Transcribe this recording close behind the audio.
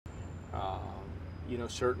you know,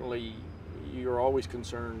 certainly you're always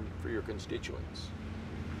concerned for your constituents.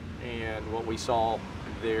 And what we saw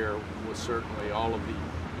there was certainly all of the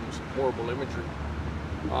some horrible imagery.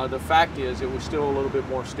 The fact is, it was still a little bit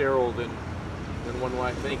more sterile than one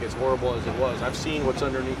might think, as horrible as it was. I've seen what's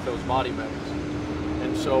underneath those body bags.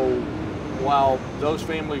 And so while those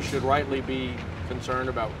families should rightly be concerned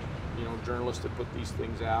about, you know, journalists that put these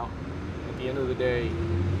things out, at the end of the day,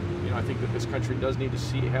 you know, I think that this country does need to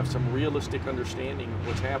have some realistic understanding of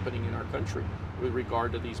what's happening in our country with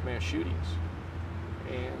regard to these mass shootings.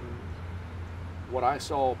 And what I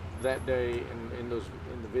saw that day in the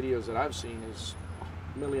videos that I've seen is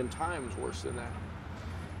a million times worse than that.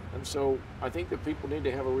 And so I think that people need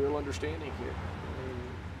to have a real understanding here. I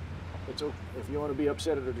mean, if you want to be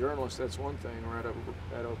upset at a journalist, that's one thing, or at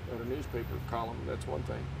a newspaper column, that's one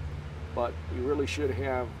thing. But you really should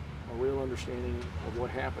have a real understanding of what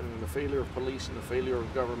happened, and the failure of police and the failure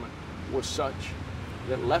of government was such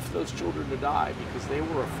that left those children to die because they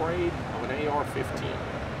were afraid of an AR-15.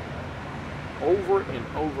 Over and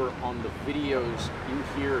over on the videos, you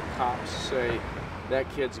hear cops say, that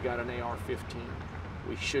kid's got an AR-15.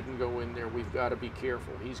 We shouldn't go in there. We've got to be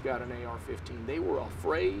careful. He's got an AR-15. They were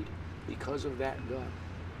afraid because of that gun.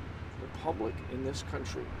 The public in this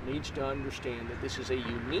country needs to understand that this is a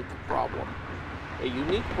unique problem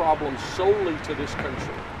solely to this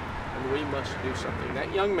country, and we must do something.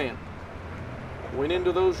 That young man went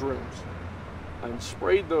into those rooms and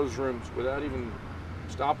sprayed those rooms without even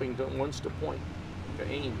stopping once to point, to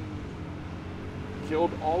aim.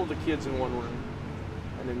 Killed all of the kids in one room,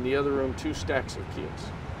 and in the other room 2 stacks of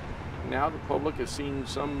kids. Now the public has seen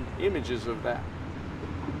some images of that.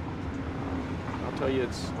 I'll tell you,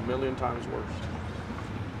 it's a million times worse.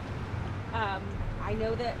 I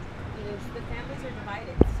know that, you know, the families are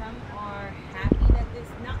divided. Some are happy that this,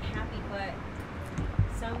 not happy, but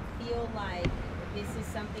some feel like this is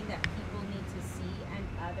something that people need to see, and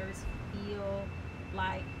others feel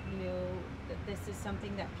like, you know, that this is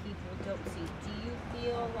something that people don't see. Do you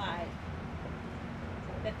feel like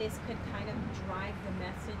that this could kind of drive the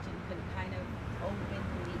message and could kind of open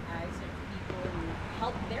the eyes of people and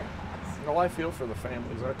help their cause? Well, I feel for the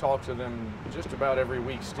families. I talk to them just about every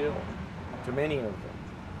week still, to many of them.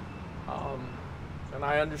 And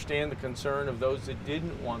I understand the concern of those that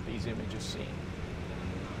didn't want these images seen.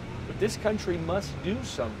 But this country must do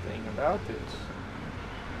something about this.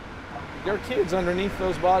 There are kids underneath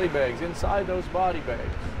those body bags, inside those body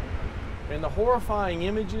bags. And the horrifying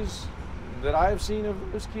images that I have seen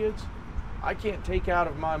of those kids, I can't take out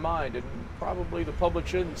of my mind, and probably the public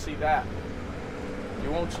shouldn't see that.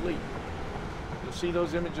 You won't sleep. You'll see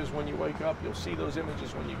those images when you wake up. You'll see those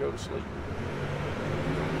images when you go to sleep.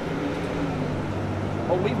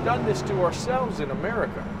 Well, we've done this to ourselves in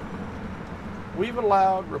America. We've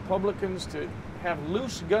allowed Republicans to have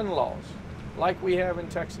loose gun laws like we have in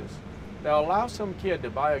Texas. They'll allow some kid to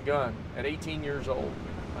buy a gun at 18 years old,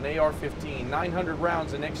 an AR-15, 900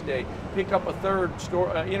 rounds the next day, pick up a third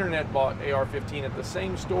internet-bought AR-15 at the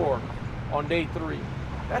same store on day 3.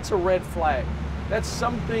 That's a red flag. That's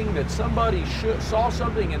something that somebody saw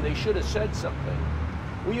something and they should have said something.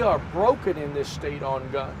 We are broken in this state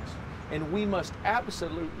on guns, and we must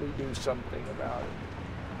absolutely do something about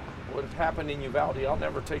it. What happened in Uvalde, I'll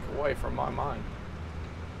never take away from my mind.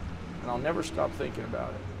 And I'll never stop thinking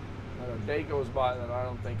about it. Not a day goes by that I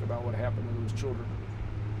don't think about what happened to those children.